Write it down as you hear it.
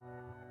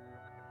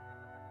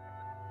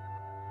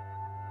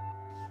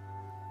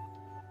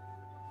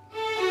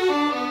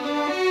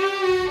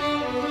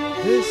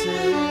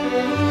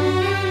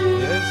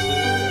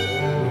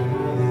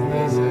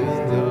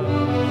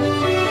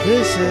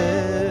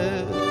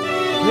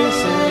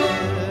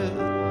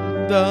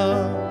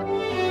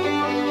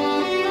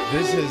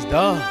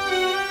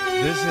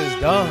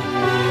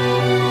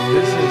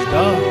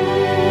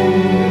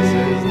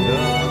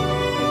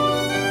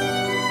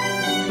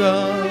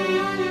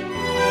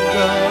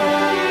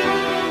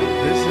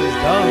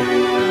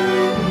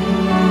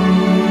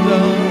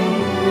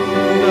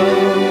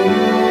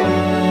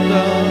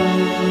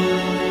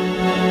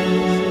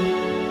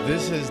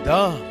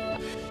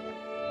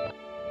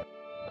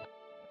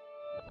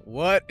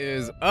What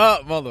is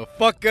up,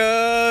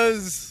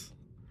 motherfuckers?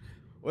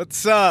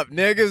 What's up,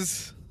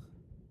 niggas?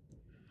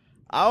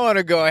 I want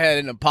to go ahead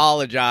and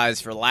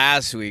apologize for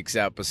last week's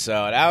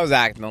episode. I was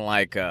acting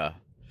like a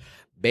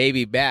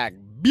baby back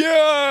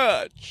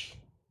bitch.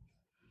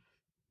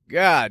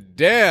 God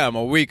damn,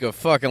 a week of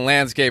fucking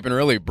landscaping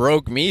really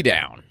broke me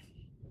down.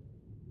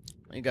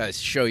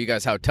 Show you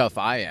guys how tough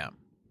I am.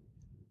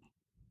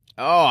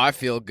 Oh, I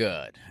feel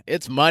good.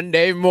 It's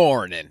Monday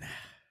morning.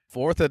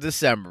 4th of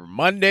December,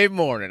 Monday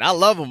morning. I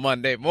love a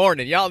Monday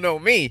morning. Y'all know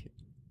me.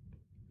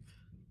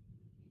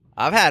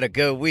 I've had a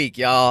good week,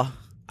 y'all.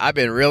 I've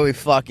been really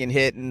fucking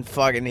hitting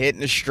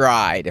a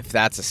stride, if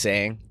that's a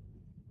saying.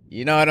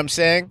 You know what I'm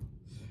saying?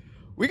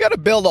 We got to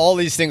build all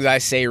these things I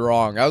say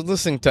wrong. I was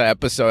listening to an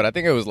episode, I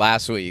think it was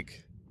last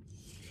week.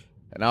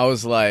 And I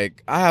was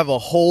like, I have a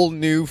whole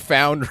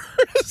newfound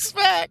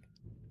respect.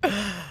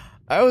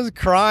 I was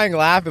crying,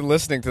 laughing,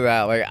 listening to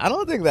that. Like, I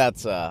don't think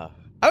that's a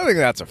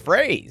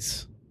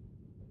phrase.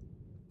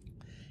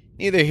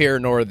 Neither here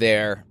nor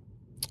there.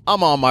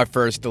 I'm on my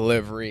first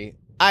delivery.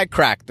 I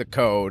cracked the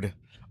code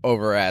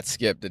over at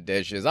Skip the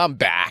Dishes. I'm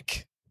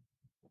back.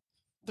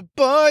 The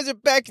boys are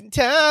back in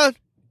town.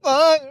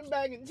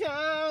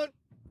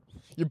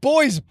 Your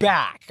boy's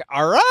back,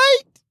 all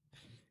right?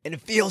 And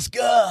it feels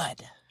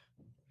good.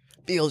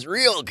 Feels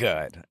real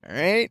good, all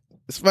right?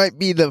 This might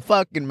be the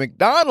fucking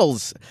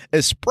McDonald's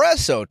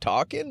espresso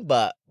talking,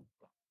 but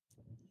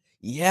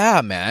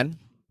yeah, man.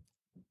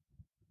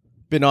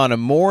 Been on a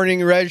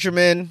morning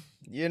regimen,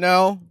 you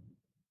know?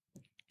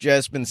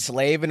 Just been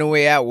slaving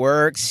away at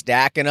work,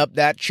 stacking up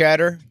that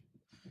cheddar.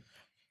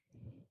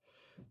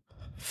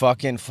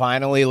 Fucking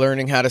finally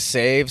learning how to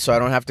save so I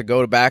don't have to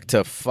go back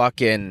to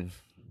fucking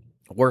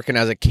working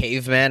as a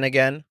caveman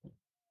again.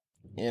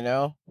 You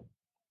know?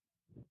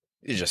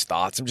 These are just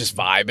thoughts. I'm just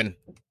vibing.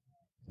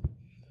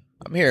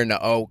 I'm here in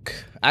the Oak.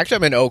 Actually,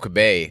 I'm in Oak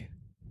Bay.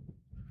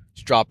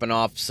 Just dropping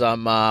off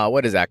some,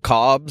 what is that,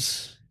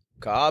 Cobb's?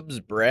 Cobb's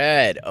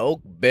bread.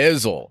 Oak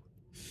Bizzle.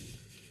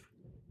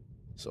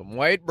 Some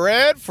white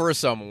bread for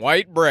some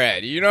white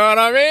bread. You know what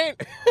I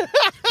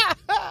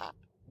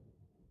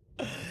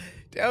mean?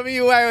 Tell me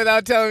you white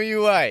without telling me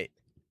you white.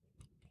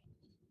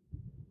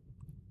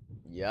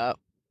 Yep.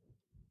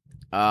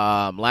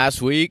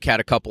 Last week, had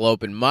a couple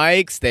open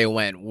mics. They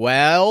went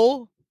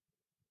well.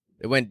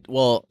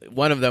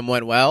 One of them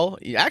went well.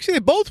 Actually, they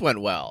both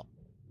went well.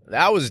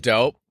 That was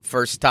dope.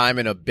 First time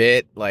in a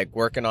bit, like,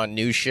 working on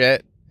new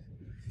shit.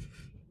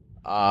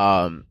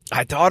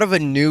 I thought of a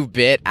new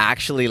bit,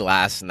 actually,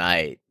 last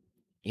night.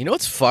 You know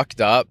what's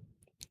fucked up?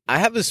 I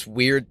have this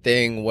weird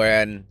thing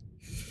when,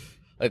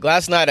 like,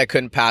 last night I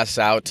couldn't pass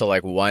out till,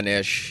 like,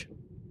 1-ish.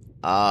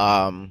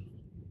 And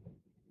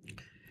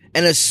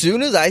as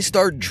soon as I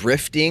start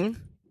drifting,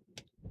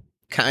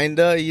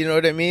 kinda, you know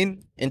what I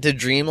mean, into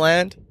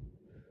dreamland,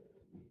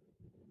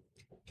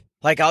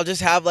 like, I'll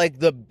just have, like,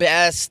 the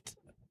best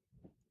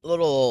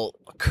little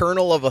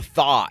kernel of a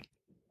thought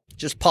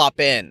just pop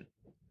in.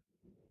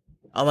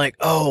 I'm like,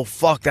 oh,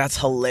 fuck, that's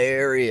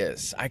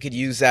hilarious. I could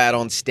use that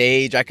on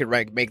stage. I could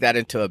make that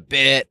into a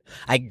bit.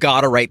 I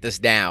gotta write this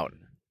down.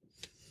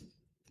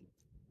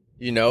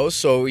 You know,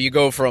 so you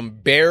go from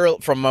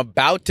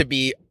about to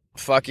be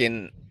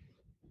fucking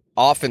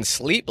off in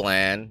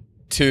sleepland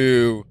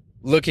to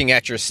looking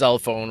at your cell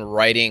phone,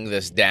 writing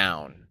this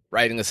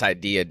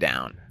idea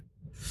down.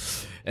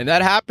 And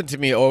that happened to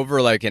me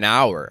over like an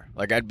hour.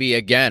 Like, I'd be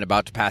again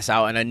about to pass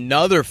out and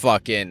another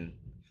fucking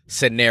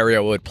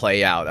scenario would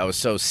play out. That was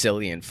so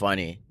silly and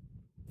funny.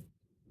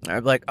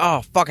 I'd be like,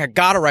 oh, fuck, I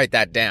gotta write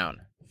that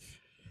down.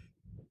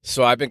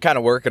 So I've been kind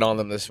of working on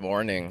them this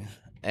morning.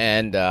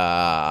 And,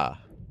 yeah,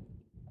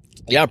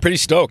 I'm pretty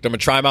stoked. I'm gonna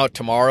try them out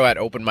tomorrow at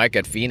open mic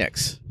at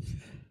Phoenix.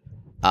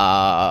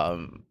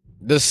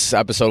 This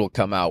episode will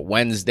come out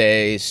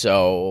Wednesday,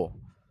 so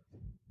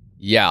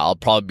yeah, I'll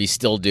probably be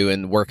still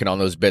working on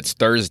those bits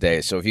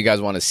Thursday. So if you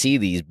guys want to see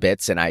these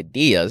bits and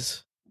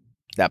ideas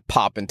that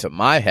pop into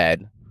my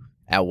head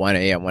at 1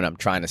 a.m. when I'm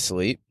trying to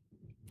sleep,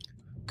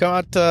 come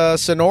out to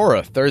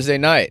Sonora Thursday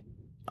night.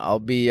 I'll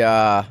be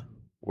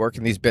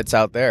working these bits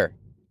out there.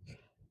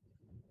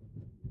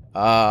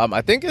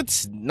 I think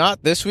it's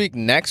not this week,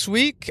 next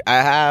week. I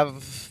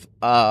have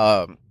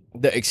the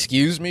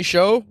Excuse Me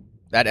show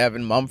that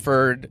Evan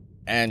Mumford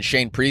and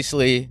Shane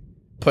Priestley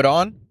put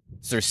on.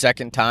 It's their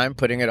second time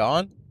putting it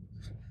on.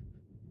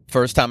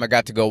 First time I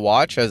got to go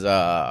watch as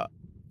a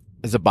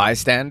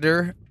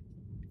bystander.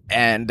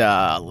 And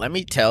let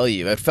me tell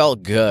you, it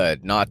felt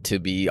good not to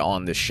be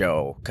on the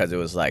show because it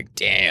was like,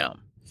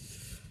 damn,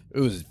 it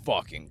was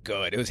fucking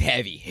good. It was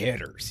heavy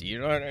hitters. You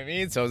know what I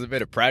mean? So it was a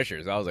bit of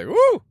pressure. So I was like,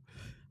 woo,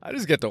 I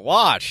just get to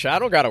watch. I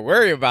don't got to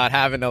worry about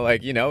having to,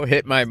 like, you know,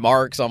 hit my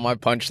marks on my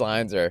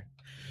punchlines or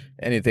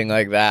anything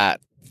like that.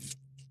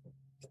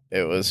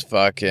 It was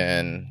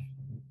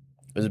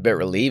a bit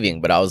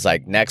relieving, but I was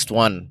like, next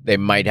one, they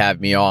might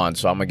have me on,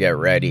 so I'm going to get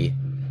ready.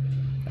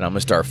 And I'm going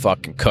to start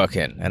fucking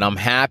cooking. And I'm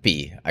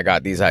happy I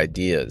got these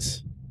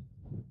ideas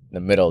in the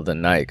middle of the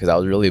night because I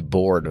was really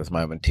bored with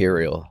my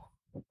material.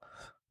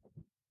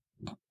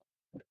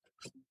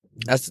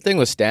 That's the thing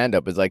with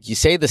stand-up is like you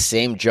say the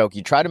same joke.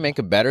 You try to make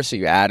it better so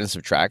you add and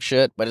subtract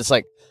shit. But it's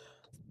like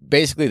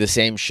basically the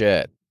same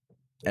shit.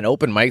 And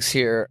open mics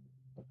here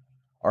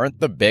aren't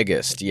the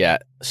biggest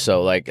yet.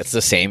 So like it's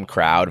the same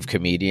crowd of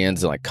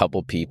comedians and like a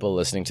couple people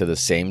listening to the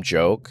same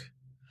joke.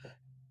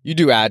 You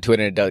do add to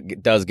it and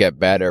it does get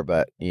better,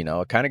 but, you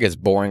know, it kind of gets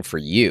boring for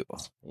you.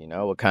 You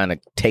know, it kind of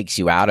takes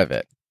you out of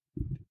it.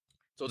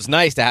 So it's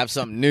nice to have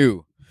something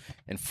new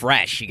and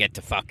fresh you get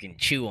to fucking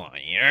chew on.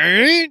 You know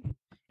what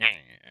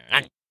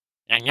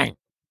I mean?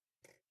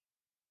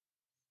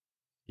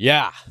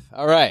 Yeah.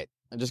 All right.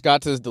 I just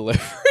got to this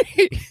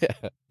delivery.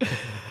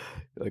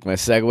 Like my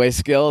segue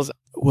skills.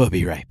 We'll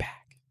be right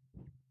back.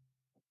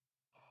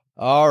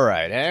 All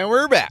right. And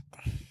we're back.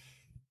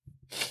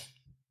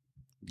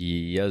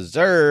 Yes,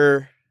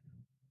 sir.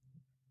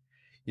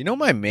 You know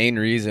my main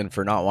reason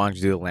for not wanting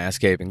to do the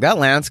landscaping? That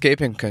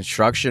landscaping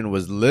construction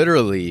was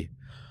literally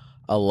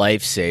a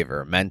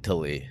lifesaver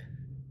mentally.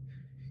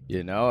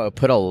 You know, it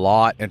put a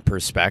lot in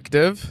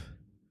perspective.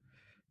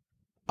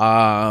 You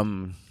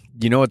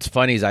know what's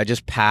funny is I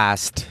just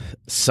passed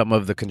some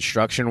of the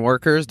construction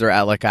workers. They're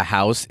at like a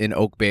house in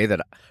Oak Bay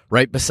that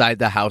right beside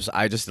the house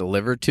I just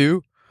delivered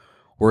to,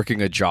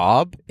 working a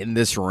job in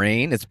this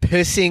rain. It's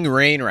pissing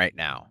rain right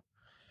now.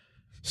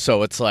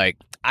 So it's like,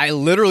 I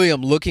literally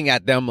am looking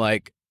at them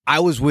like, I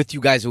was with you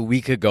guys a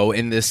week ago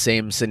in this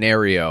same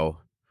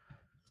scenario.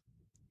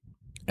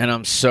 And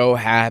I'm so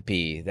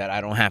happy that I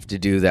don't have to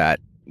do that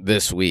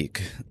this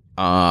week.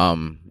 I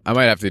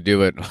might have to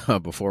do it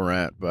before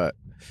rent, but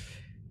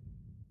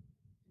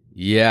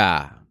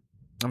yeah.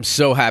 I'm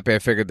so happy I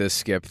figured this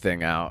skip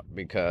thing out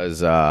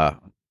because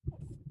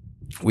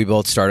we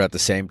both start at the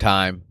same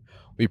time.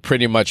 We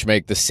pretty much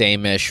make the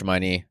same-ish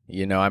money.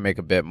 You know, I make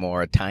a bit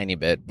more, a tiny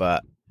bit,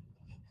 but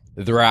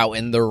they're out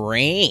in the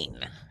rain,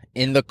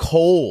 in the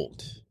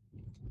cold,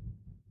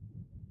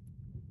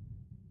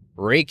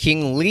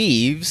 raking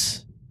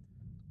leaves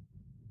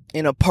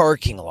in a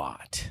parking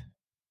lot.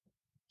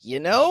 You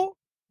know?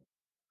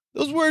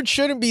 Those words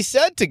shouldn't be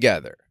said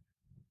together.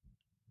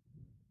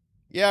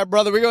 Yeah,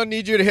 brother, we're going to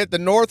need you to hit the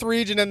north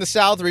region and the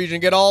south region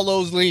and get all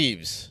those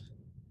leaves.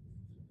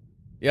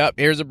 Yep,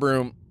 here's a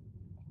broom.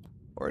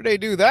 Where'd they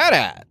do that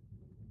at?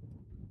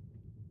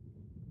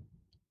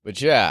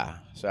 But yeah.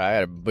 So I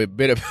had a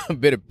bit of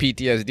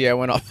PTSD. I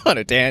went off on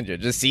a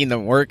tangent, just seeing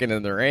them working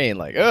in the rain.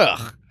 Like,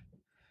 ugh,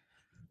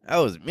 that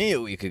was me a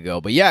week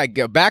ago. But yeah,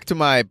 back to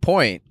my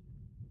point.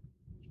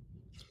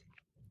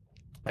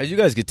 As you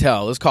guys could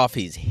tell, this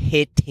coffee's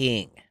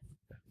hitting.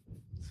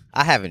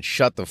 I haven't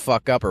shut the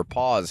fuck up or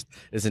paused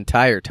this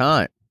entire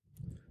time.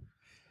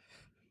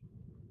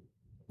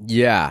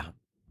 Yeah,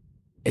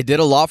 it did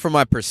a lot for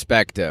my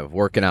perspective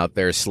working out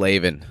there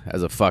slaving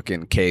as a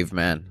fucking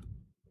caveman.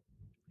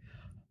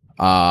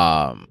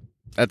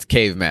 That's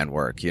caveman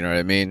work, you know what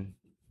I mean?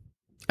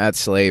 That's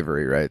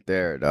slavery right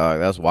there, dog.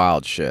 That's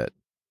wild shit.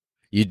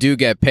 You do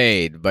get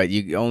paid, but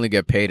you only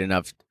get paid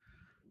enough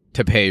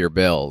to pay your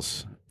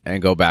bills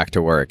and go back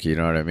to work, you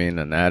know what I mean?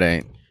 And that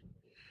ain't,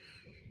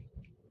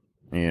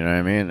 you know what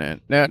I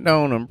mean? That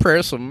don't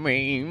impress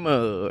me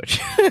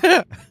much.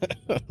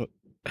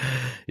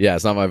 Yeah,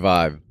 it's not my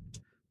vibe.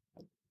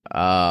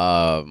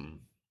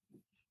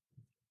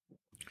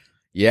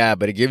 Yeah,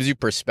 but it gives you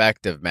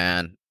perspective,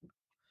 man.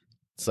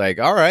 It's like,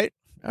 all right,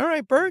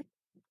 Bert,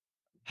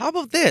 how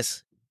about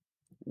this?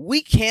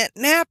 We can't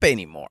nap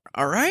anymore,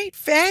 all right,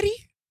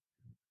 fatty?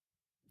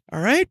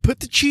 All right, put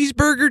the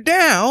cheeseburger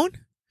down,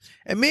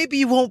 and maybe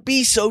you won't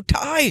be so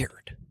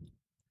tired.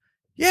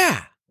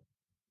 Yeah.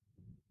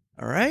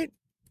 All right?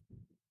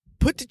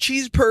 Put the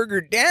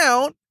cheeseburger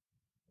down,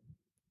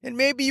 and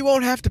maybe you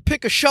won't have to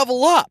pick a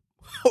shovel up.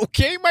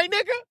 Okay, my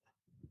nigga?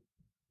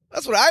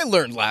 That's what I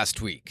learned last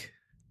week.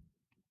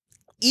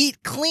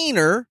 Eat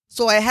cleaner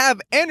so I have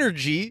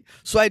energy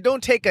so I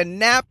don't take a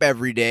nap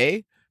every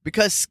day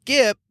because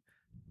Skip,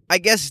 I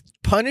guess,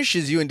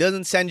 punishes you and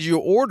doesn't send you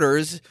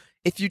orders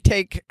if you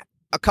take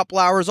a couple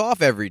hours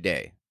off every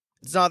day.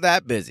 It's not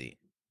that busy.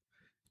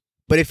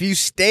 But if you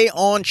stay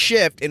on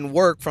shift and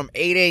work from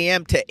 8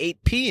 a.m. to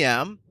 8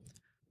 p.m.,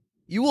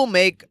 you will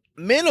make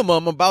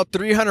minimum about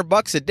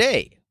 $300 a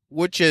day,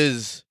 which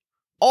is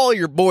all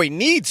your boy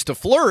needs to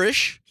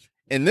flourish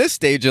in this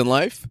stage in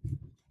life.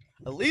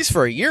 At least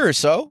for a year or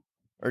so,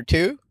 or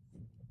two.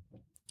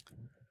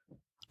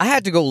 I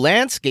had to go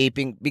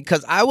landscaping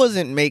because I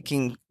wasn't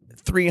making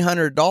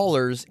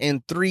 $300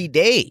 in 3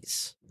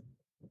 days.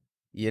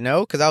 You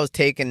know, because I was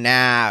taking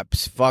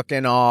naps,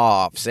 fucking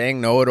off, saying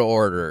no to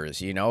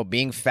orders, you know,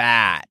 being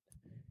fat,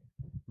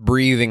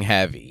 breathing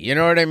heavy. You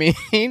know what I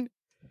mean?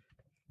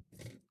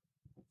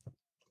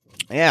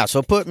 Yeah,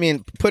 so put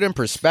in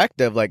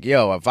perspective, like,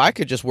 yo, if I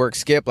could just work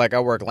skip like I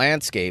work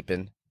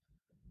landscaping,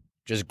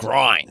 just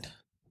grind,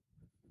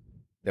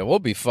 then we'll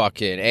be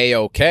fucking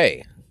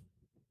A-okay.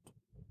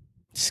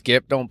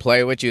 Skip don't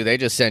play with you. They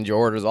just send you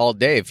orders all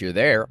day if you're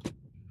there.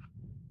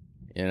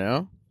 You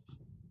know?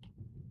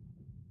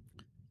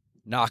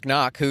 Knock,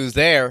 knock, who's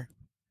there?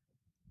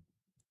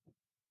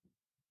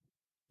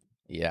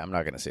 Yeah, I'm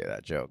not going to say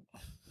that joke.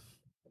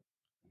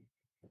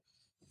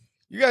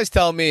 You guys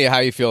tell me how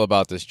you feel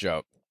about this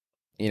joke.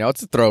 You know,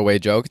 it's a throwaway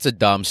joke. It's a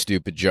dumb,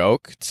 stupid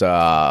joke. It's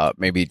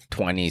maybe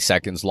 20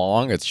 seconds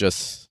long. It's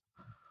just,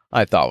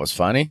 I thought it was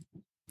funny.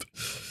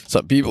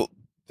 Some people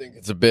think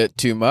it's a bit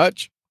too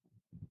much.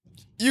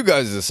 You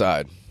guys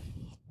decide.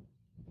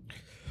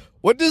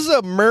 What does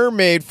a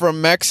mermaid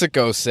from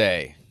Mexico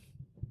say?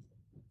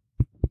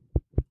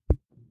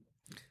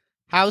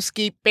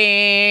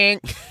 Housekeeping.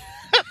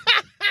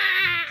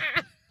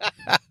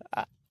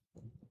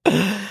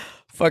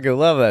 Fucking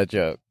love that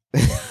joke.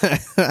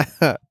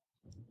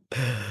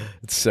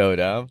 It's so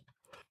dumb.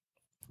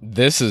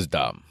 This is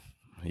dumb.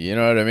 You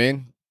know what I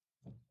mean?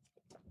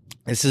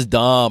 This is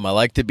dumb. I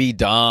like to be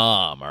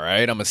dumb. All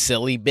right. I'm a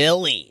silly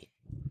Billy.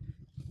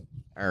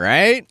 All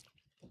right.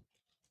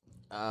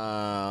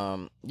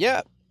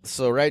 Yeah.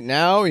 So right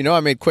now, you know,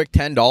 I made quick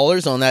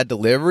 $10 on that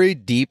delivery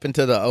deep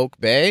into the Oak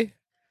Bay.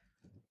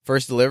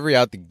 First delivery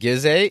out the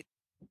Gizate.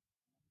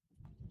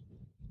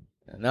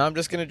 And now I'm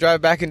just going to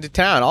drive back into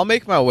town. I'll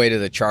make my way to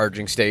the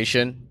charging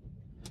station.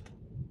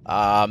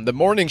 The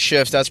morning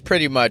shifts, that's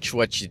pretty much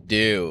what you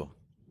do.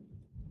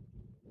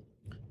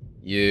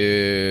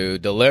 You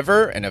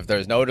deliver, and if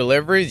there's no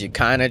deliveries, you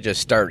kind of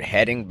just start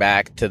heading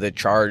back to the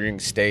charging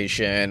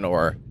station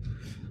or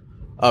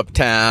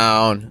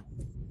uptown.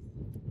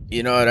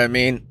 You know what I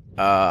mean?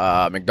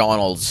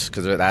 McDonald's,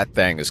 because that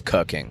thing is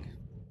cooking.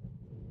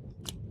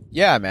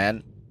 Yeah,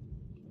 man.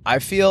 I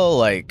feel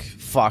like,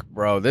 fuck,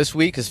 bro. This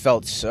week has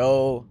felt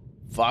so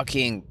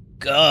fucking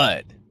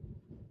good.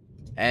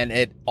 And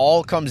it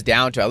all comes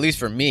down to, at least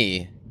for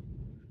me,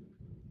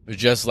 was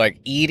just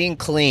like eating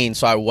clean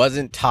so I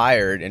wasn't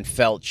tired and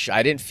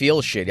I didn't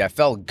feel shitty. I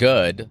felt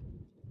good.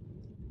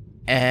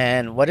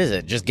 And what is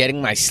it? Just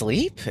getting my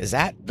sleep?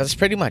 That's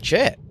pretty much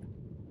it.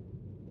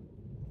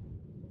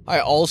 I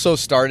also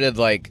started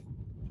like,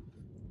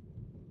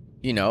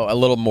 you know, a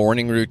little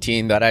morning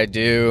routine that I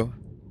do,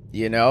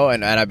 you know,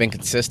 and I've been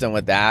consistent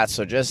with that.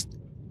 So just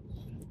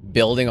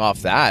building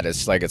off that,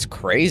 it's like, it's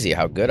crazy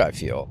how good I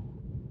feel.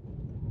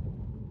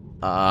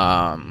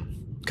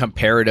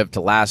 Comparative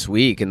to last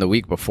week and the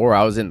week before,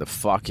 I was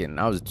rough,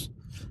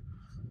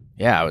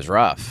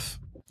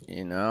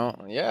 you know?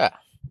 Yeah,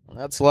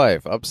 that's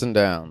life, ups and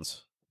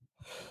downs.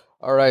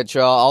 All right,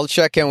 y'all, I'll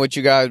check in with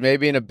you guys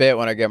maybe in a bit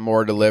when I get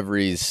more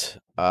deliveries.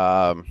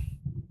 All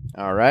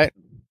right,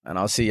 and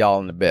I'll see y'all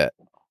in a bit.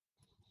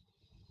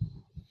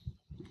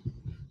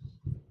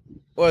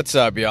 What's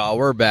up, y'all?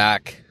 We're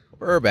back.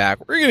 We're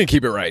going to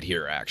keep it right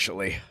here,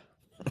 actually.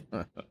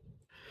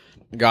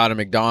 Got a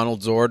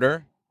McDonald's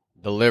order.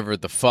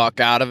 Delivered the fuck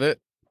out of it.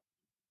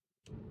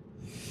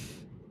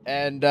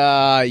 And,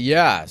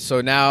 yeah.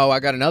 So now I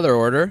got another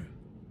order.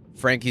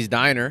 Frankie's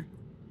Diner.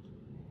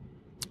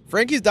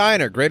 Frankie's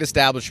Diner. Great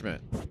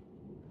establishment.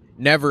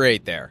 Never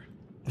ate there.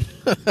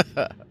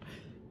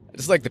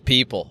 Just like the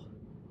people.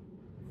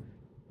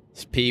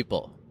 It's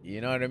people.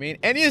 You know what I mean?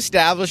 Any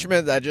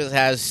establishment that just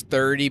has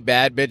 30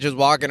 bad bitches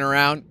walking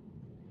around,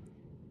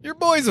 your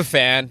boy's a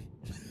fan.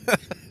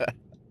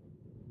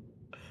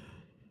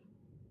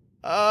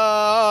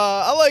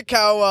 I like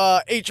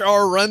how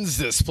HR runs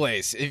this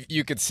place, if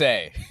you could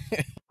say.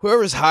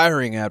 Whoever's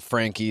hiring at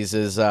Frankie's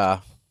is,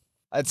 I'd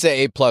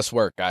say A+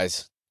 work,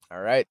 guys.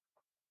 All right?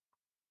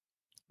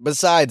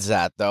 Besides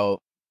that,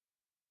 though,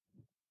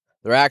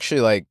 they're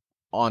actually, like,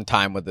 on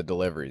time with the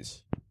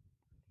deliveries.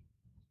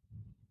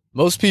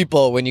 Most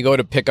people, when you go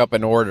to pick up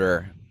an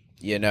order,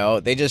 you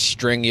know, they just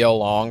string you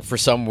along for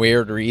some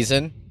weird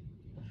reason.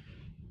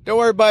 Don't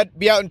worry, bud.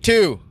 Be out in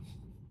 2.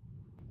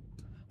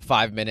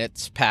 5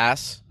 minutes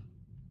pass.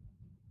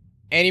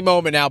 Any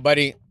moment now,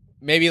 buddy.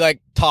 Maybe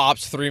like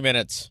tops 3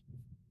 minutes.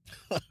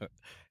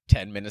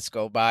 10 minutes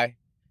go by.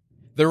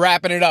 They're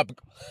wrapping it up.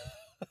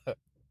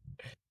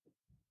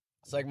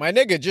 It's like, my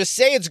nigga, just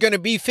say it's going to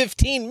be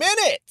 15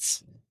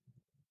 minutes.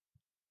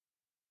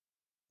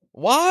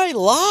 Why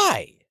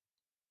lie?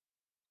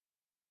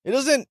 It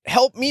doesn't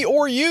help me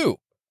or you.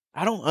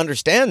 I don't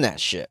understand that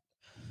shit.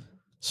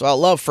 So I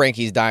love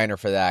Frankie's Diner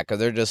for that, because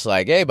they're just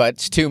like, hey, but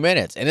it's 2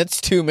 minutes. And it's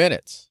 2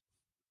 minutes.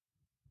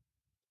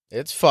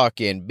 It's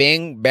fucking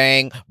bing,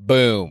 bang,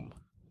 boom.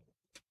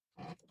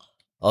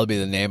 That'll be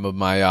the name of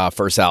my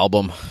first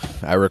album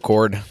I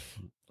record.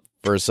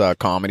 First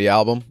comedy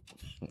album.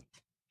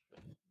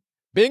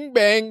 Bing,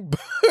 bang,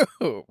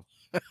 boom.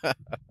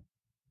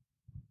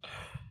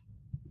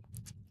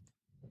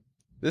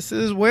 This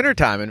is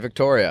wintertime in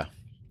Victoria.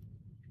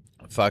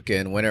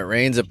 Fucking when it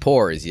rains, it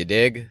pours, you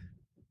dig?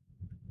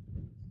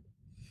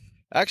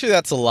 Actually,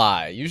 that's a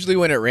lie. Usually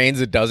when it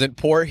rains, it doesn't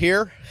pour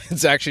here.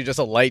 It's actually just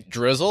a light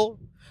drizzle.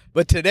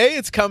 But today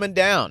it's coming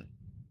down.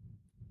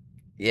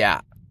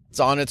 Yeah, it's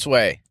on its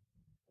way.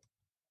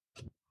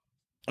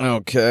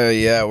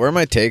 Okay, yeah. Where am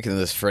I taking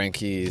this,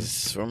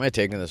 Frankie's? Where am I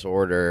taking this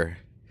order?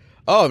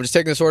 Oh, I'm just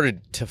taking this order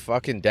to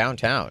fucking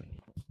downtown.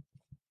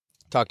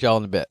 Talk to y'all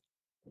in a bit.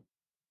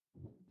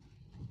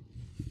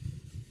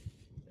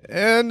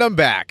 And I'm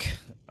back.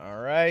 All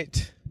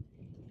right.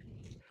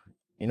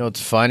 You know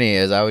what's funny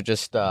is I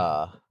just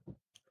at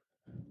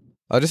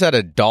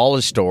a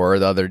dollar store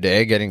the other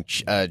day getting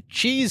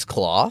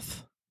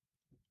cheesecloth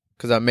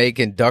because I'm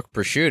making duck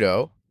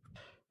prosciutto.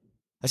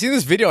 I seen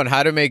this video on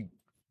how to make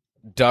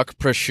duck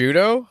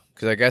prosciutto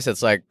because I guess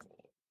it's like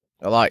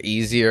a lot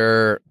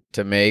easier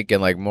to make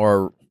and like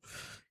more,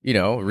 you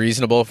know,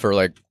 reasonable for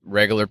like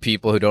regular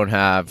people who don't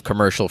have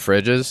commercial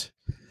fridges.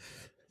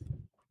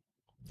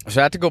 So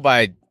I had to go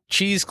buy a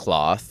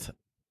cheesecloth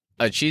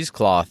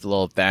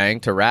little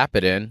thing to wrap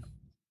it in.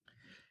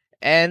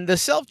 And the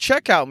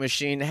self-checkout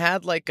machine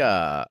had like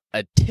a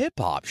tip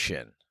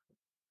option.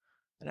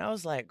 And I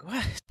was like,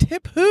 what?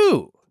 Tip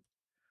who?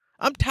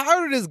 I'm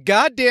tired of this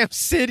goddamn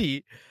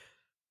city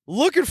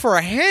looking for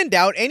a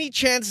handout any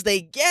chance they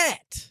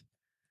get.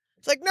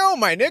 It's like, no,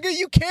 my nigga,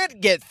 you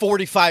can't get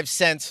 45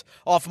 cents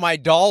off my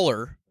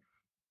dollar.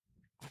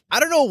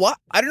 I don't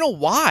know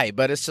why,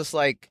 but it's just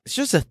like, it's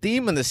just a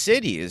theme in the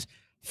city is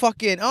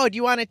fucking, oh, do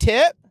you want a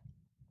tip?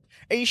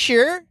 Are you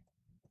sure? Do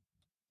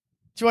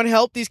you want to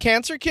help these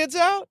cancer kids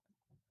out?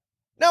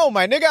 No,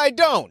 my nigga, I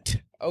don't.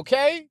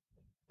 Okay?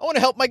 I want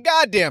to help my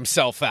goddamn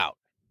self out.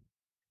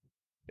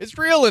 It's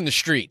real in the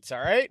streets, all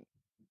right?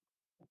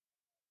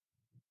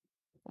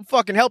 I'm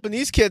fucking helping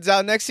these kids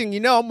out. Next thing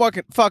you know, I'm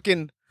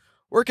working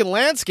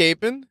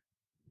landscaping.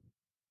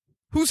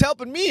 Who's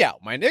helping me out,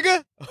 my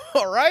nigga?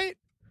 All right?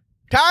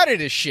 Tired of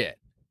this shit.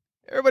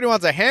 Everybody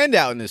wants a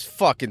handout in this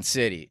fucking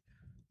city.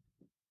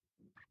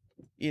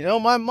 You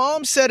know, my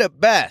mom said it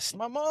best.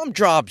 My mom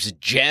drops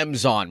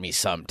gems on me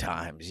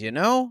sometimes, you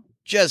know?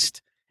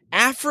 Just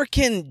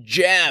African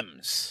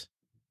gems.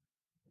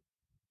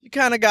 You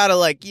kind of got to,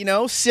 like, you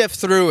know, sift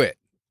through it.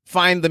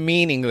 Find the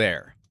meaning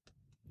there.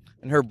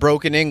 In her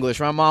broken English,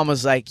 my mom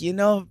was like, you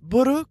know,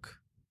 Burke,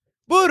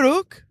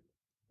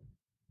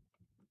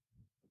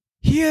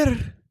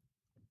 here,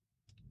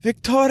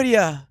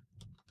 Victoria,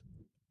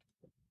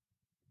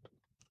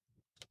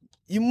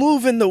 you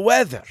move in the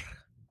weather.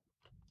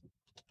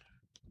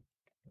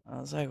 I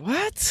was like,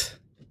 what?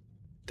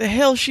 The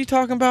hell is she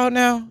talking about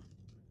now?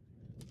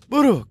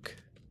 Buruk,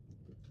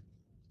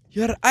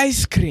 your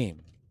ice cream.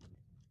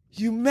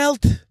 You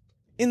melt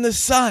in the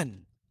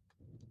sun.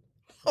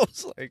 I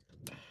was like,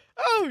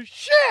 oh,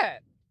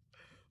 shit.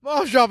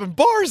 Mom's dropping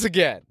bars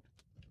again.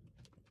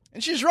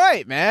 And she's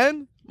right,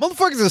 man.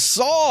 Motherfuckers are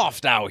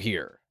soft out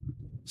here.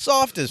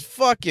 Soft as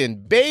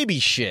fucking baby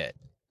shit.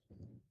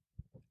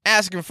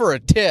 Asking for a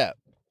tip.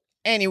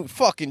 Any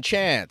fucking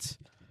chance.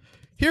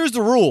 Here's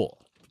the rule.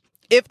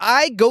 If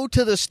I go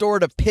to the store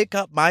to pick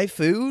up my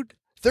food,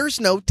 there's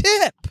no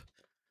tip.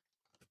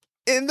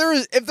 And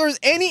if there's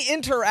any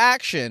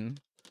interaction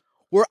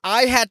where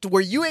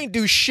you ain't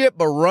do shit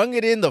but rung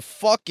it in the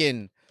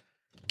fucking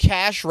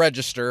cash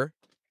register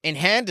and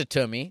hand it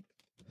to me,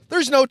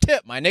 there's no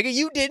tip, my nigga.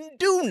 You didn't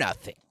do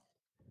nothing.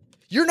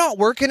 You're not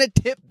working a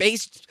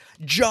tip-based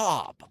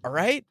job, all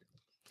right?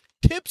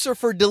 Tips are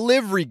for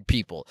delivery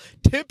people.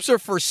 Tips are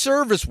for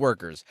service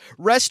workers,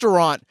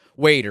 restaurant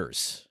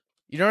waiters.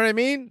 You know what I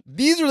mean?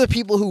 These are the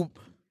people who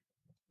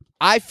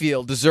I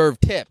feel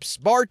deserve tips.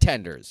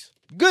 Bartenders.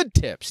 Good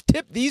tips.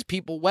 Tip these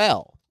people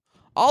well.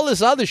 All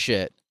this other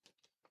shit.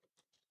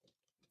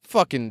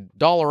 Fucking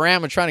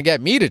Dollarama trying to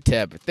get me to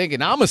tip,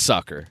 thinking I'm a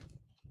sucker.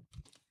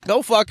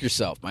 Go fuck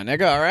yourself, my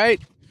nigga, all right?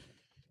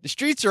 The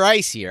streets are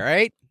icy, all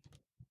right?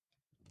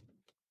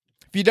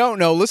 If you don't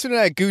know, listen to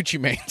that Gucci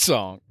Mane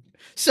song.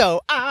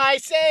 So I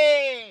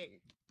say.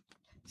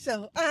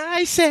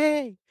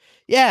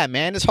 Yeah,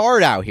 man, it's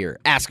hard out here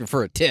asking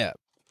for a tip.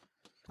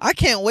 I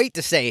can't wait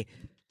to say,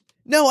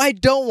 no, I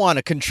don't want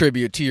to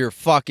contribute to your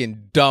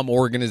fucking dumb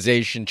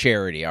organization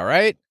charity, all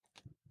right?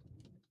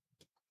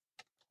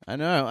 I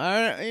know,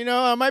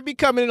 I might be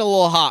coming in a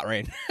little hot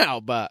right now,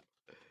 but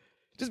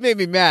it just made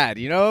me mad,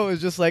 you know? It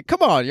was just like,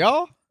 come on,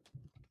 y'all.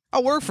 I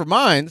work for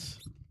mines.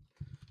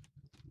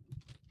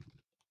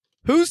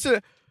 Who's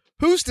to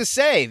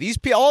say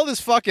all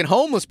this fucking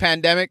homeless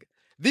pandemic,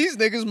 these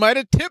niggas might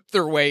have tipped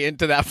their way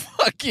into that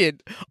fucking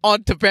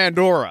onto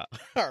Pandora.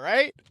 All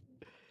right?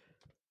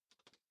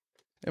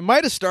 It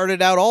might have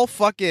started out all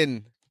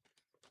fucking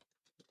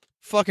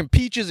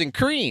peaches and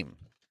cream.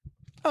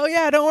 Oh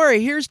yeah, don't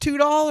worry. Here's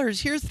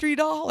 $2. Here's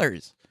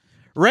 $3.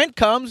 Rent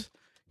comes,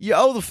 you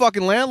owe the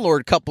fucking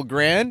landlord a couple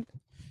grand,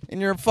 and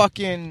you're a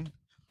fucking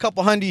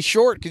couple hundies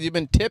short because you've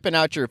been tipping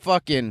out your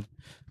fucking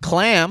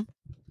clam.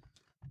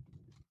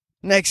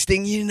 Next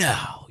thing you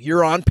know,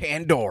 you're on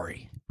Pandora.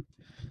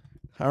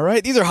 All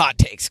right, these are hot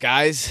takes,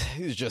 guys.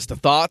 These are just the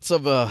thoughts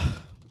of a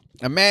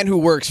man who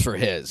works for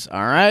his, all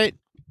right?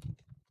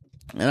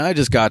 And I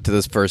just got to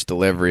this first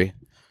delivery.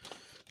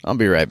 I'll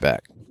be right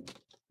back.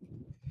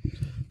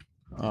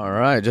 All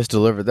right, just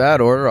delivered that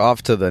order.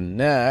 Off to the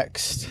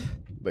next.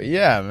 But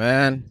yeah,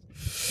 man.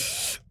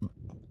 This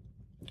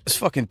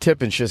fucking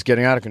tipping shit's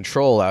getting out of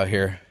control out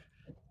here.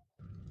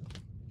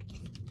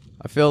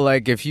 I feel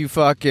like if you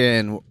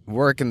fucking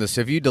work in this,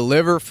 if you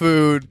deliver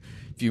food,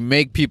 if you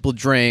make people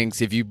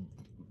drinks, if you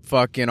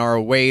fucking are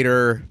a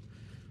waiter,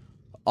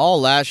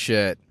 all that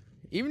shit,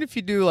 even if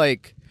you do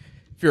like,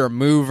 if you're a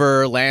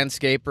mover,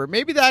 landscaper,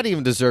 maybe that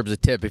even deserves a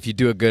tip if you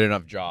do a good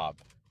enough job.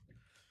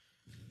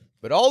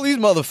 But all these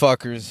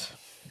motherfuckers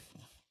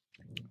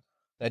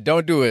that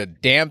don't do a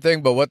damn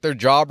thing but what their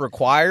job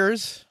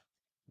requires.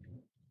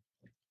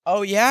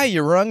 Oh yeah,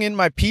 you rung in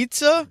my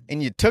pizza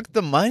and you took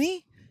the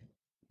money?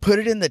 Put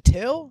it in the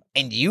till,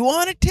 and you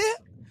want a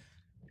tip?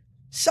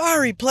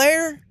 Sorry,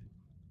 player.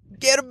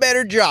 Get a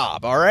better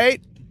job, all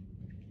right?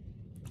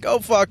 Go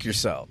fuck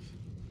yourself.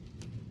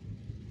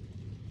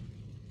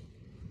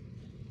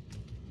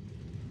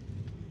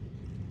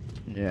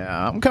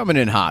 Yeah, I'm coming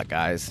in hot,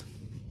 guys.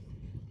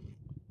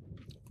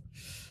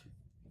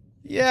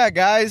 Yeah,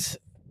 guys.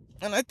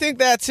 And I think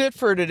that's it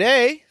for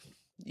today.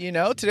 You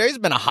know, today's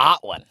been a hot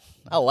one.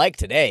 I like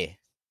today.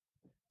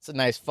 It's a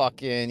nice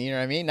fucking, you know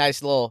what I mean?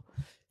 Nice little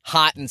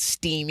hot and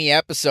steamy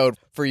episode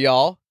for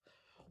y'all.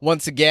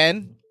 Once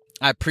again,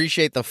 I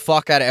appreciate the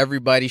fuck out of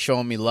everybody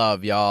showing me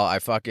love, y'all. I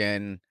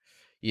fucking,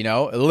 you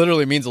know, it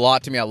literally means a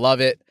lot to me. I love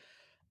it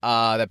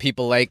that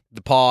people like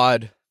the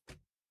pod.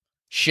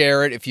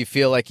 Share it if you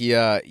feel like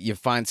you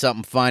find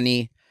something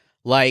funny.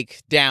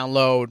 Like,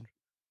 download,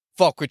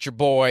 fuck with your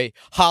boy,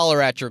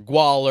 holler at your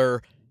gwaller.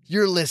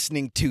 You're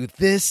listening to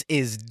This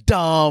Is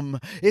Dumb.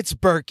 It's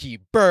Berkey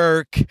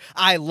Burke.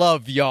 I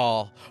love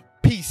y'all.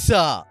 Peace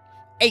up.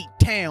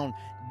 8-Town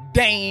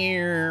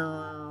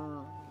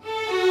down.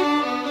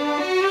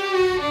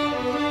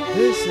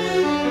 This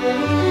is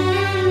dumb.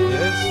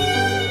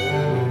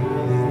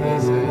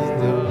 This is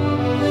dumb.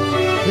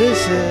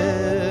 This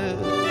is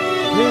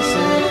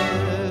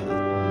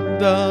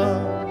dumb.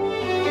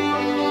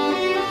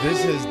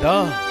 This is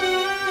dumb.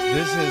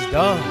 This is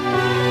dumb.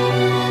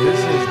 This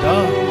is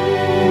dumb.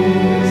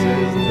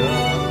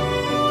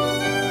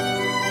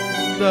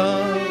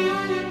 Dumb.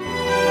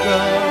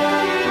 Dumb.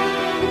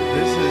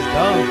 This is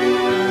dumb.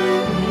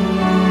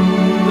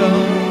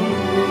 Dumb.